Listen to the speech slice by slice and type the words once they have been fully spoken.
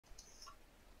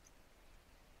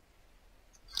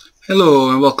Hello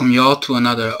and welcome y'all to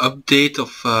another update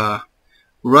of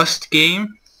Rust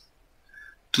game.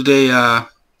 Today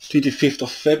 25th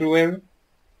of February.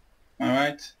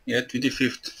 Alright, yeah,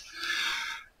 25th.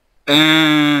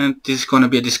 And this is gonna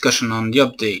be a discussion on the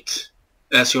update.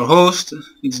 As your host,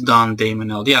 it's Don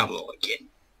Damon El Diablo again.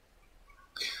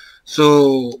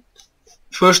 So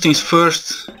first things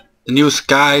first, the new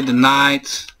sky, the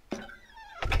night,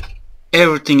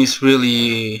 everything is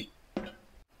really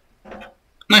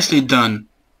nicely done.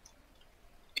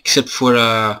 Except for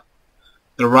the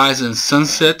rise and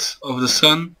sunset of the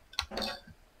sun.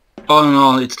 All in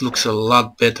all, it looks a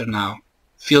lot better now.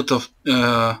 Field of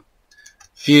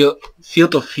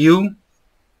view,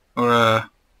 or how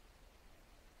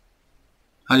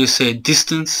do you say,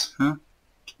 distance? Huh?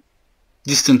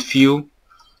 Distant view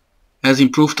has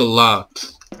improved a lot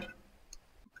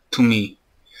to me.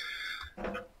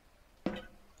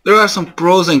 There are some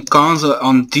pros and cons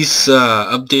on this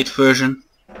update version.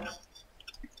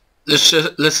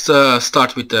 Let's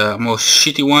start with the most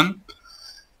shitty one.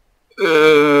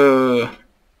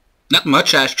 Not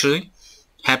much actually.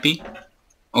 Happy.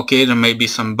 Okay, there may be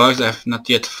some bugs I've not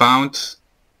yet found.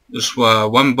 There's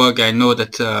one bug I know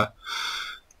that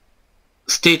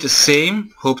stayed the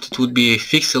same. Hoped it would be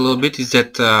fixed a little bit. Is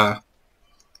that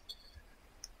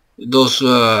those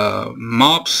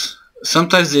mobs,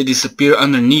 sometimes they disappear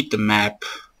underneath the map.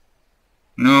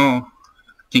 No,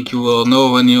 I think you will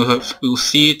know when you will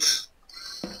see it.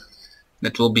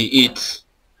 That will be it.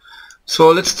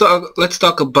 So let's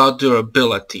talk about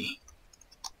durability,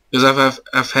 because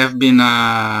I've been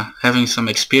having some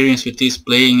experience with this,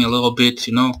 playing a little bit,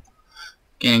 you know,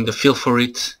 getting the feel for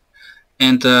it.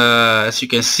 And as you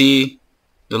can see,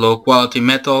 the low quality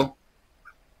metal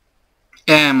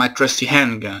and my trusty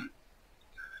handgun.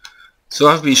 So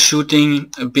I've been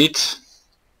shooting a bit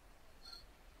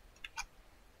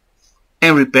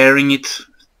and repairing it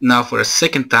now for a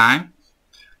second time.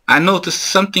 I noticed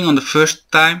something on the first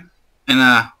time, and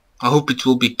I hope it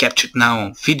will be captured now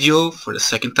on video for the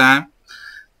second time.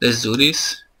 Let's do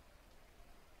this.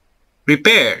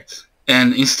 Repaired,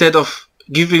 and instead of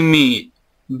giving me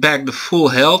back the full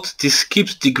health, this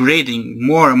keeps degrading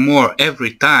more and more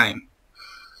every time.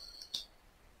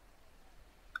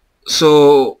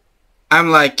 So I'm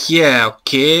like, yeah,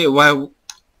 okay,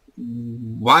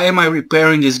 why am I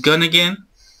repairing this gun again?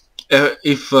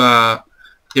 If the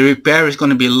repair is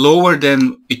going to be lower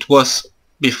than it was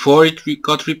before it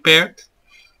got repaired.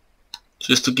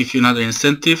 Just to give you another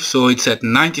incentive, so it's at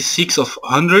 96 of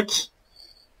 100.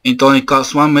 It only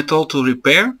costs 1 metal to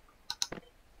repair.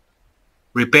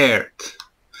 Repaired.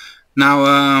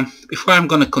 Now before I'm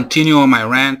gonna continue on my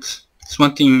rant, it's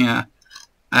one thing I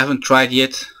haven't tried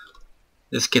yet.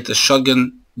 Let's get the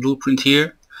shotgun blueprint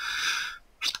here.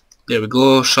 There we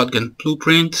go, shotgun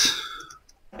blueprint.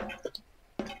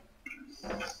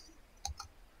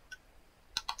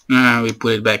 We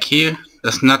put it back here.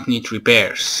 Does not need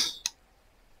repairs.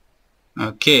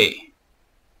 Okay.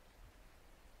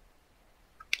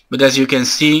 But as you can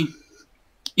see,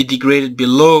 it degraded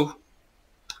below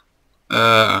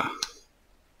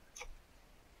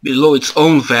its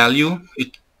own value,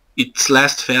 its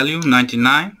last value,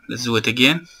 99. Let's do it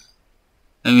again.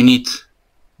 And we need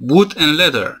wood and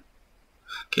leather.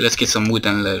 Okay, let's get some wood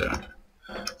and leather,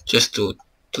 just to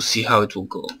see how it will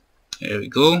go. There we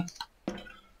go.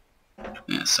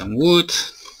 And some wood.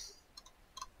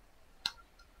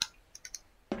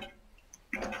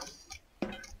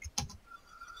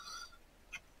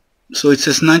 So it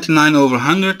says 99 over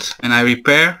 100, and I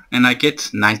repair and I get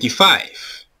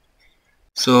 95.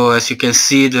 So as you can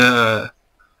see,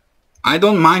 I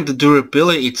don't mind the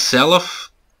durability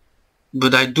itself,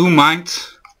 but I do mind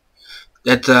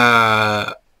that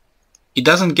it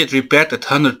doesn't get repaired at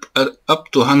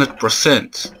up to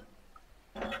 100%.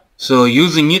 So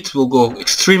using it will go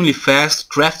extremely fast.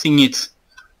 Crafting it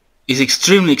is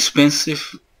extremely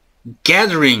expensive.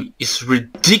 Gathering is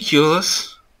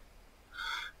ridiculous.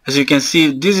 As you can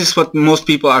see, this is what most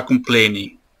people are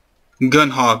complaining.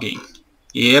 Gun hogging.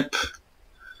 Yep.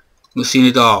 We've seen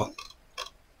it all.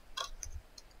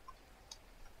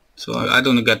 So I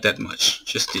don't got that much.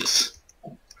 Just this.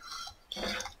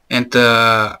 And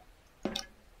I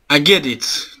get it.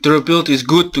 Durability is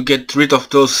good to get rid of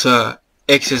those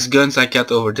excess guns I got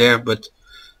over there, but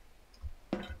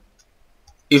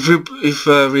if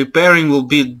repairing will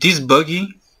be this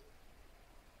buggy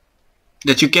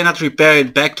that you cannot repair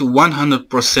it back to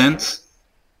 100%,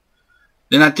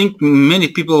 then I think many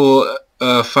people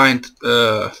will find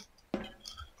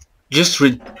just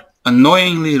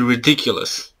annoyingly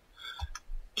ridiculous.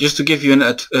 Just to give you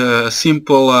a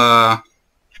simple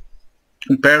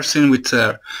comparison with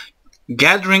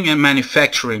gathering and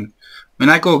manufacturing. When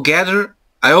I go gather,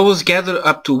 I always gather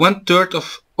up to 1/3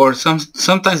 of, or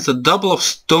sometimes the double of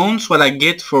stones what I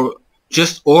get for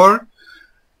just ore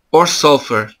or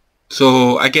sulfur.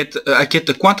 So I get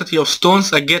the quantity of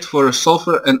stones I get for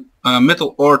sulfur and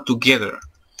metal ore together,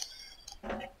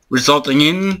 resulting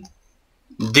in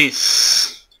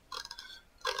this.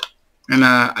 And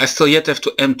I still yet have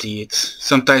to empty it.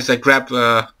 Sometimes I grab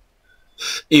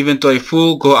inventory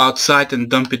full, go outside and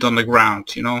dump it on the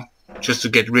ground, you know, just to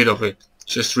get rid of it.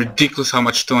 It's just ridiculous how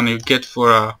much stone you get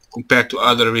for compared to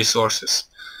other resources.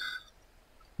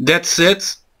 That's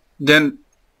it. Then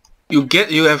you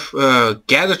have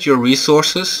gathered your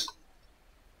resources.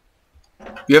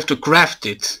 You have to craft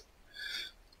it.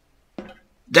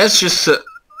 That's just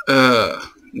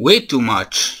way too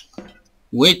much.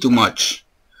 Way too much.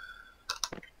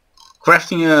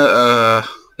 Crafting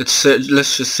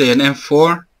let's just say an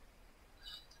M4.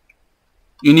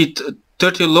 You need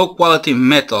 30 low quality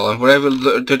metal, and for every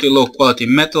 30 low quality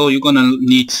metal you're gonna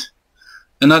need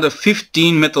another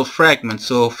 15 metal fragments,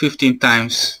 so 15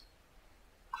 times.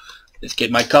 Let's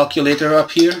get my calculator up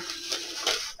here.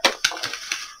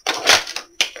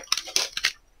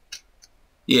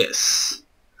 Yes.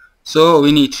 So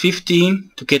we need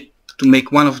 15 to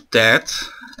make one of that,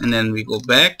 and then we go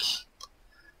back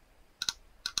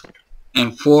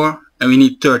and 4, and we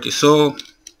need 30. So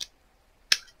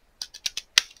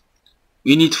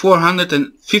we need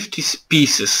 450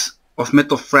 pieces of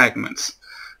metal fragments.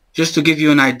 Just to give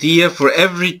you an idea, for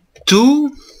every 2,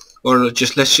 or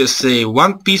let's just say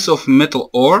 1 piece of metal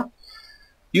ore,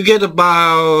 you get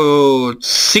about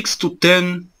 6 to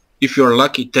 10, if you're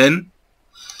lucky, 10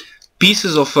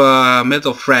 pieces of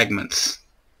metal fragments.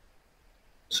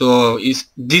 So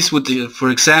this would, for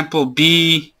example,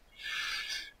 be,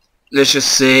 let's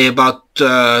just say, about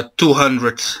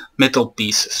 200 metal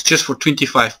pieces just for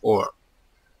 25 ore.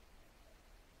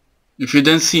 If you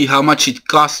then see how much it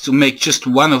costs to make just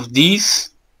one of these,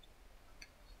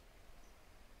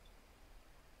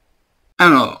 I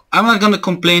don't know, I'm not gonna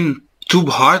complain too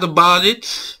hard about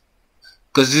it,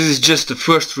 because this is just the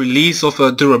first release of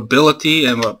durability,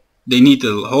 and they need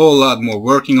a whole lot more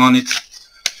working on it.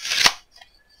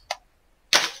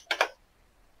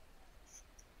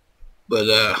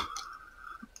 But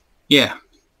yeah,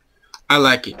 I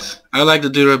like it. I like the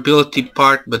durability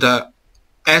part, but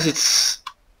as it's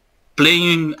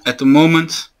playing at the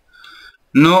moment,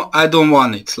 no, I don't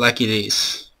want it like it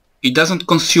is. It doesn't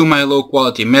consume my low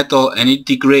quality metal, and it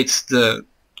degrades the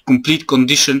complete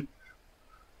condition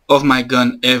of my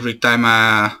gun every time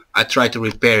I try to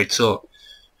repair it. So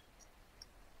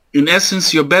in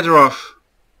essence, you're better off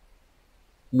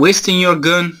wasting your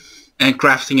gun and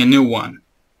crafting a new one,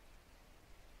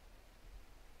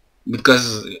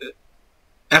 because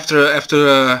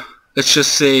after let's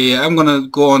just say I'm gonna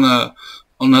go on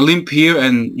a limb here,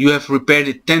 and you have repaired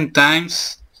it 10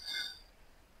 times,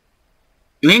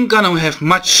 you ain't gonna have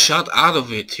much shot out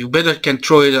of it. You better can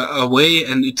throw it away,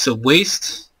 and it's a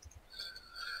waste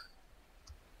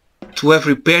to have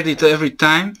repaired it every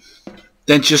time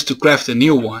than just to craft a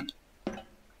new one.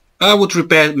 I would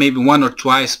repair it maybe 1 or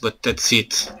twice, but that's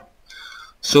it.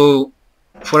 So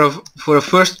for a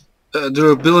first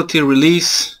durability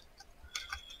release,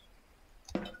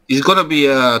 it's gonna be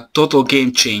a total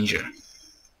game changer.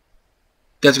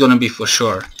 That's gonna be for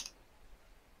sure.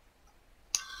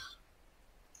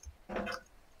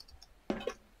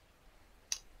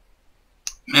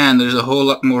 Man, there's a whole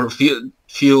lot more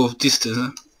view of distance,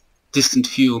 huh? Distant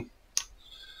view.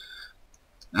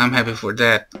 I'm happy for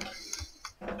that.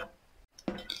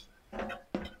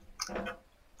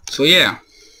 So yeah,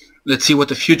 let's see what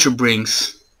the future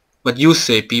brings. What you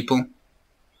say, people.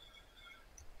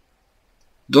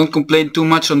 Don't complain too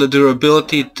much on the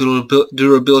durability.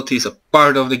 Durability is a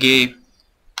part of the game.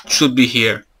 It should be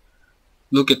here.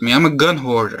 Look at me, I'm a gun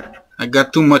hoarder. I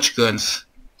got too much guns.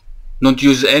 Don't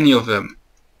use any of them.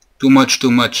 Too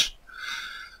much.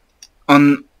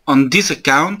 On this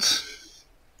account,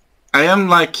 I am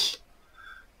like,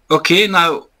 okay,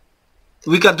 now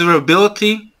we got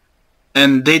durability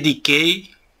and they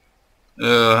decay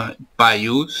by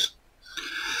use.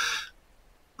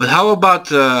 But how about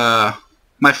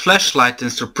my flashlight and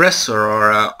suppressor,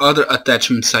 or other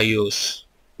attachments I use?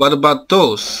 What about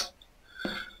those?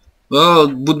 Well,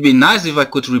 it would be nice if I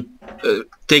could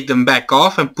take them back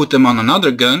off and put them on another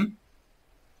gun.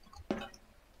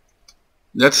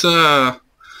 That's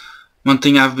one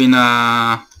thing I've been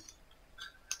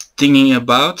thinking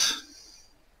about.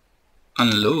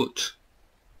 Unload.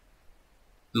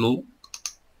 Low.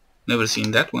 Never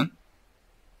seen that one.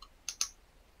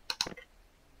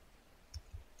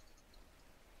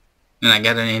 And I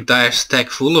got an entire stack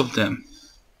full of them.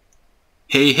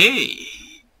 Hey, hey.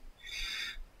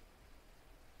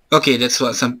 Okay, that's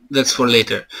for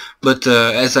later. But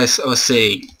as I was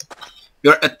saying,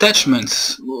 your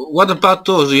attachments. What about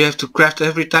those? You have to craft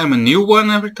every time a new one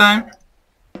every time?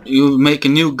 You make a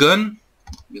new gun?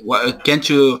 Can't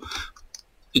you?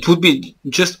 It would be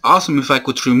just awesome if I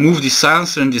could remove the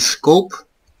silencer and the scope.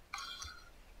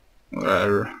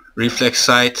 Reflex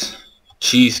sight.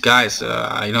 Jeez, guys,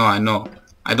 I know.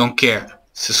 I don't care.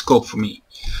 It's a scope for me.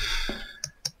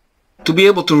 To be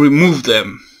able to remove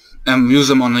them and use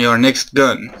them on your next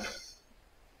gun.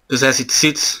 Because as it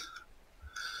sits,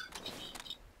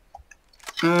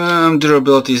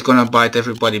 durability is gonna bite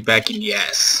everybody back in the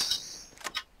ass.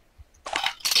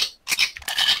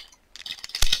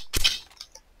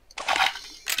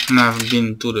 And I haven't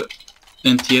been to the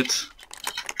end yet.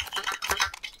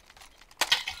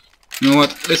 You know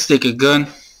what? Let's take a gun.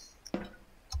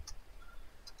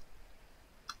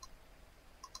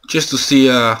 Just to see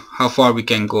how far we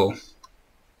can go.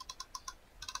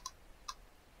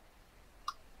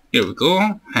 Here we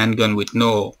go. Handgun with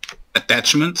no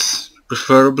attachments,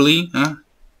 preferably.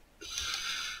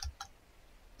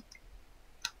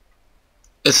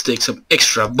 Let's take some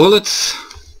extra bullets.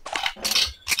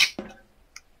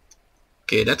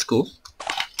 Okay, that's cool.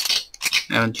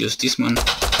 I haven't used this one.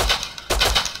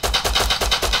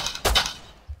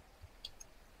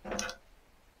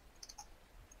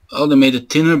 Oh, they made it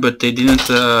thinner, but they didn't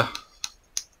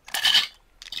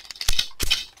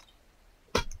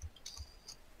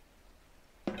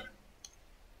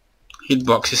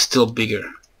hitbox is still bigger.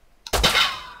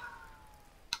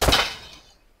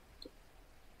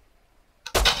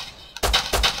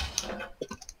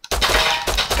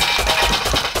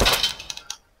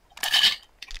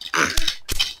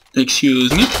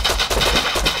 Excuse me.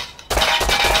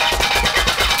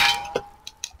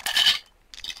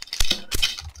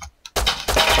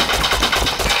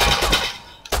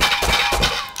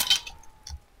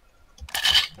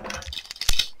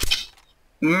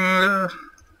 Uh,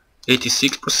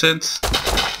 86%.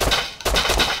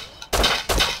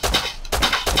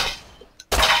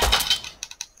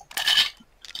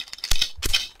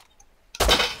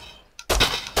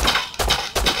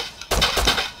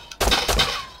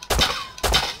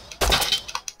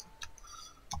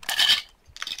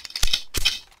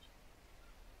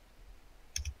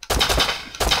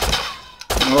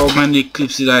 How many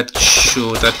clips did I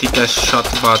shoot? I think I shot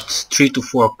about 3 to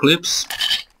 4 clips.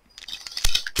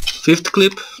 5th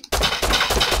clip.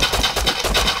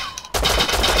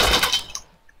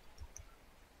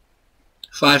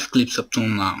 Five clips up to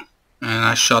now, and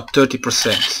I shot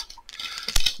 30%.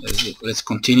 Let's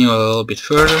continue a little bit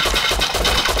further.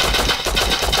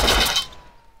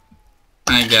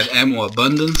 I got ammo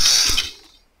abundance.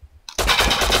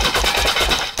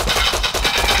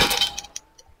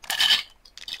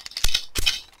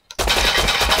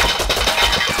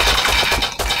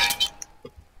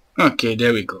 Okay,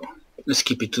 there we go. Let's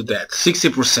keep it to that.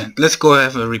 60%. Let's go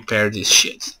have a repair this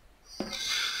shit.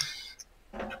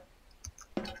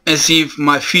 And see if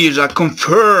my fears are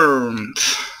confirmed.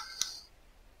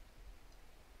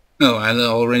 No, I'm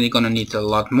already gonna need a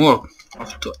lot more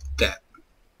of that.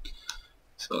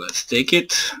 So let's take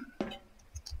it.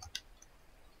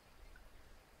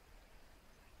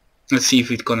 Let's see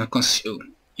if it's gonna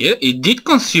consume. Yeah, it did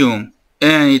consume.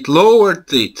 And it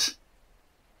lowered it.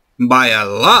 By a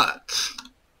lot.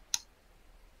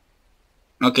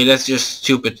 Okay, that's just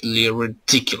stupidly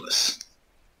ridiculous.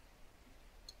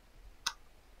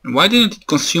 Why didn't it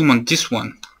consume on this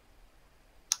one?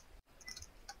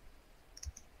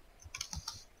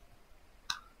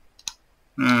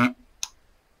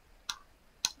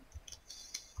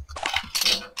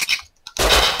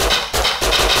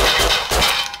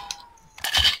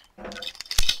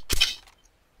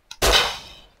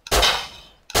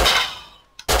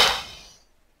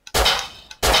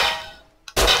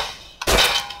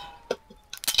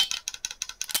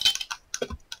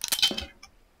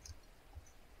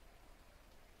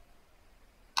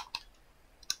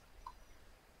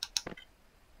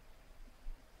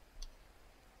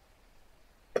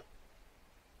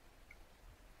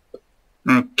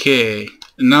 Okay,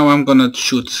 now I'm gonna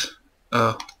shoot.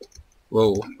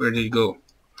 Whoa, where did it go?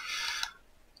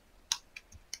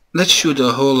 Let's shoot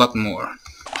a whole lot more.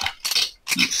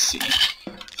 Let's see.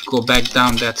 Go back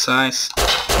down that size.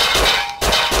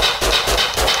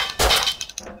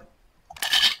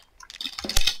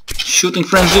 Shooting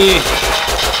frenzy!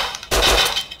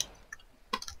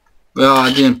 Well,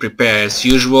 I didn't prepare as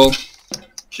usual.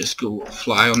 Just go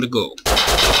fly on the go.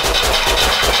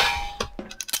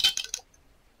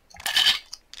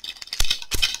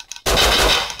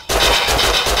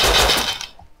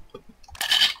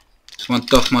 one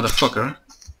tough motherfucker.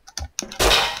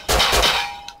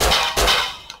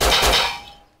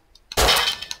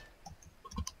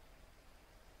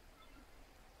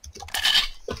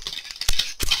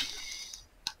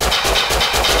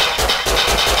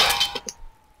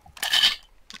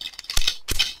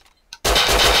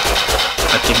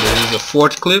 I think this is a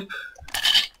fourth clip.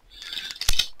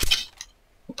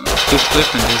 Fifth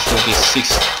clip, and this will be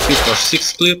fifth or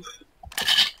sixth clip.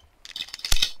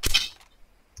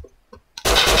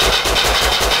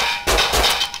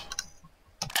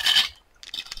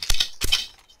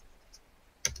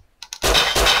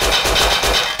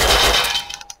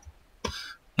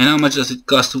 And how much does it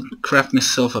cost to craft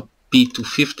myself a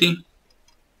P250?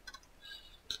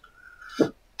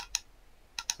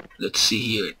 Let's see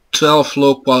here. 12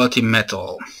 low quality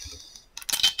metal.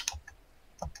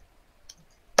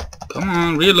 Come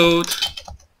on, reload.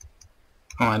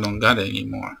 Oh, I don't got it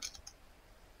anymore.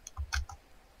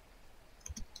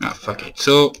 Ah, fuck it.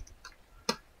 So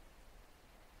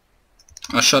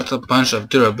I shot a bunch of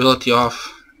durability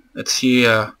off. Let's see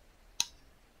how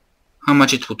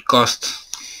much it would cost.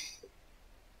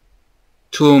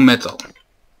 2 metal,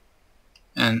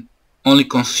 and only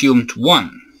consumed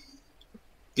 1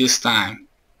 this time.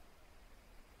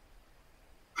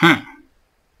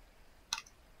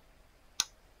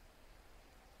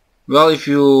 Well, if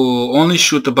you only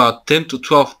shoot about 10 to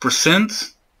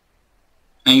 12%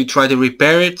 and you try to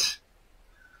repair it,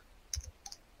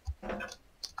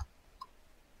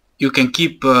 you can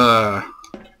keep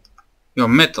your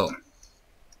metal.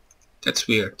 That's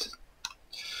weird.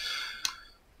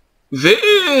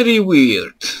 Very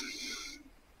weird.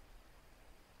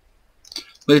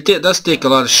 But it does take a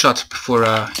lot of shots before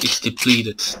it's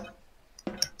depleted.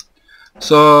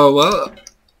 So, well,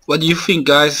 what do you think,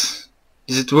 guys?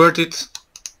 Is it worth it?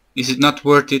 Is it not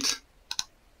worth it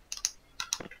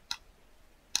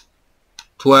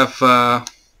to have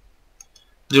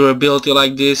durability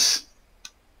like this?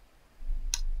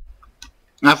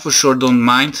 I for sure don't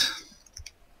mind.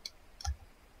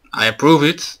 I approve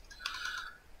it.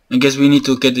 I guess we need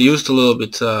to get used to a little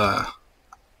bit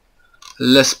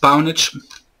less spawnage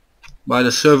by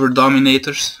the server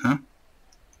dominators, huh?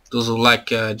 Those who like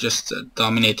just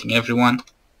dominating everyone.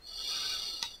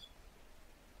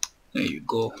 There you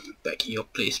go, back in your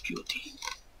place, beauty.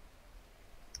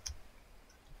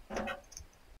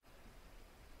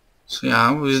 So yeah,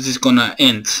 how is this gonna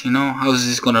end? You know, how is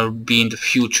this gonna be in the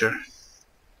future?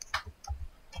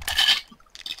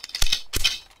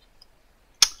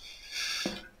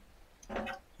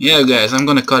 Yeah, guys, I'm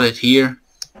gonna cut it here.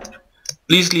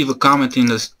 Please leave a comment in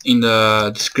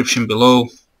the description below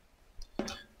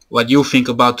what you think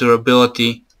about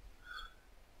durability.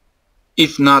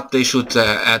 If not, they should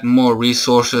add more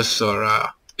resources, or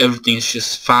everything's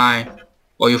just fine,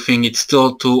 or you think it's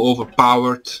still too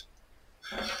overpowered.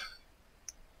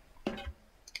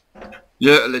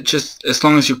 Yeah, just as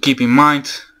long as you keep in mind,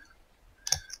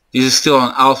 this is still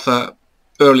an alpha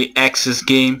early access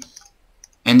game,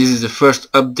 and this is the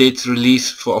first update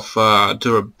release of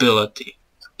durability.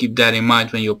 Keep that in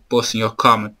mind when you're posting your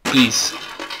comment, please.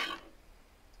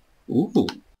 Ooh,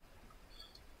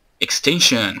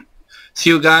 extension. See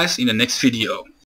you guys in the next video.